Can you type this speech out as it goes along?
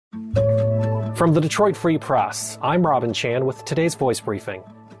From the Detroit Free Press, I'm Robin Chan with today's voice briefing.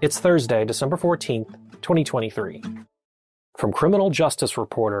 It's Thursday, December 14th, 2023. From criminal justice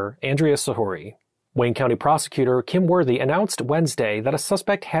reporter Andrea Sahuri, Wayne County prosecutor Kim Worthy announced Wednesday that a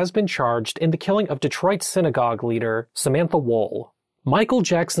suspect has been charged in the killing of Detroit synagogue leader Samantha Wohl. Michael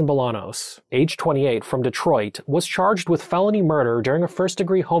Jackson Bolanos, age 28, from Detroit, was charged with felony murder during a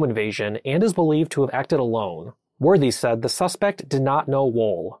first-degree home invasion and is believed to have acted alone. Worthy said the suspect did not know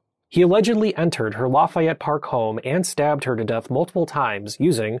Wohl. He allegedly entered her Lafayette Park home and stabbed her to death multiple times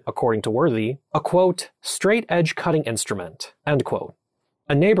using, according to Worthy, a, quote, straight-edge cutting instrument, end quote.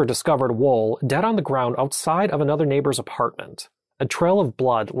 A neighbor discovered Wohl dead on the ground outside of another neighbor's apartment. A trail of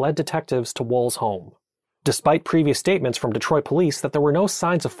blood led detectives to Wohl's home. Despite previous statements from Detroit police that there were no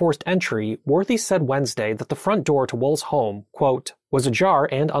signs of forced entry, Worthy said Wednesday that the front door to Wohl's home, quote, was ajar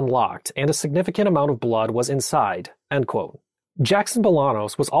and unlocked, and a significant amount of blood was inside, end quote. Jackson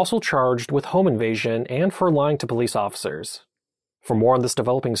Bolanos was also charged with home invasion and for lying to police officers. For more on this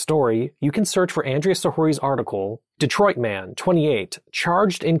developing story, you can search for Andrea Sahuri's article, Detroit Man, 28,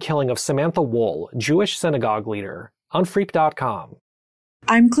 Charged in Killing of Samantha Wohl, Jewish Synagogue Leader, on Freep.com.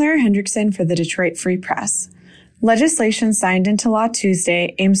 I'm Claire Hendrickson for the Detroit Free Press. Legislation signed into law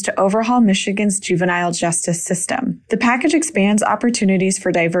Tuesday aims to overhaul Michigan's juvenile justice system. The package expands opportunities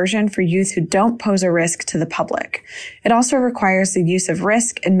for diversion for youth who don't pose a risk to the public. It also requires the use of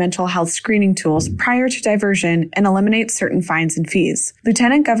risk and mental health screening tools prior to diversion and eliminates certain fines and fees.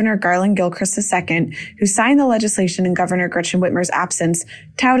 Lieutenant Governor Garland Gilchrist II, who signed the legislation in Governor Gretchen Whitmer's absence,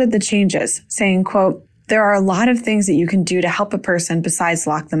 touted the changes, saying, quote, there are a lot of things that you can do to help a person besides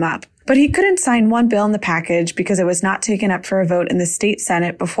lock them up. But he couldn't sign one bill in the package because it was not taken up for a vote in the state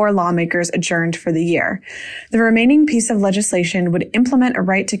Senate before lawmakers adjourned for the year. The remaining piece of legislation would implement a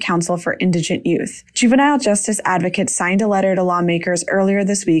right to counsel for indigent youth. Juvenile justice advocates signed a letter to lawmakers earlier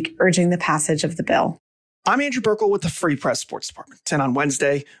this week urging the passage of the bill. I'm Andrew Burkle with the Free Press Sports Department, and on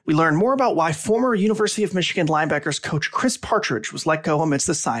Wednesday, we learned more about why former University of Michigan linebackers coach Chris Partridge was let go amidst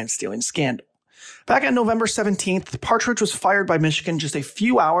the sign-stealing scandal. Back on November 17th, Partridge was fired by Michigan just a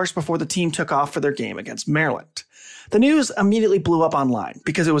few hours before the team took off for their game against Maryland. The news immediately blew up online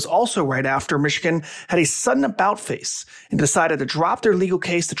because it was also right after Michigan had a sudden about-face and decided to drop their legal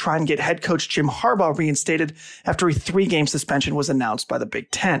case to try and get head coach Jim Harbaugh reinstated after a 3-game suspension was announced by the Big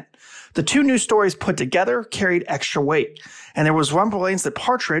Ten. The two news stories put together carried extra weight, and there was rumblings that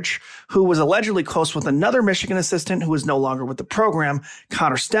Partridge, who was allegedly close with another Michigan assistant who is no longer with the program,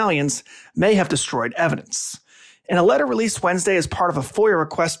 Connor Stalions, may have destroyed evidence. In a letter released Wednesday as part of a FOIA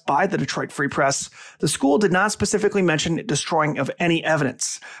request by the Detroit Free Press, the school did not specifically mention destroying of any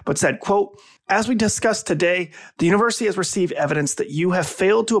evidence, but said, quote, as we discussed today, the university has received evidence that you have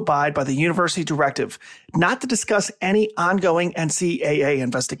failed to abide by the university directive not to discuss any ongoing NCAA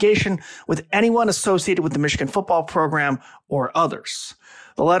investigation with anyone associated with the Michigan football program or others.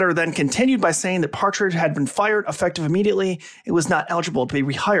 The letter then continued by saying that Partridge had been fired effective immediately and was not eligible to be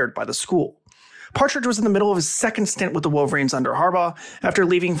rehired by the school. Partridge was in the middle of his second stint with the Wolverines under Harbaugh after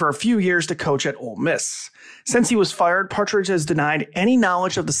leaving for a few years to coach at Ole Miss. Since he was fired, Partridge has denied any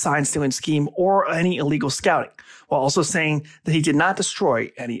knowledge of the sign-stealing scheme or any illegal scouting, while also saying that he did not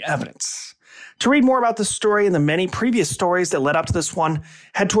destroy any evidence. To read more about this story and the many previous stories that led up to this one,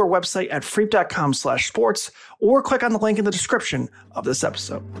 head to our website at freep.com/sports or click on the link in the description of this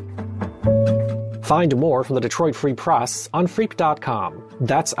episode. Find more from the Detroit Free Press on Freep.com.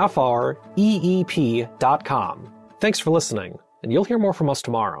 That's FREEP.com. Thanks for listening, and you'll hear more from us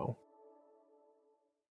tomorrow.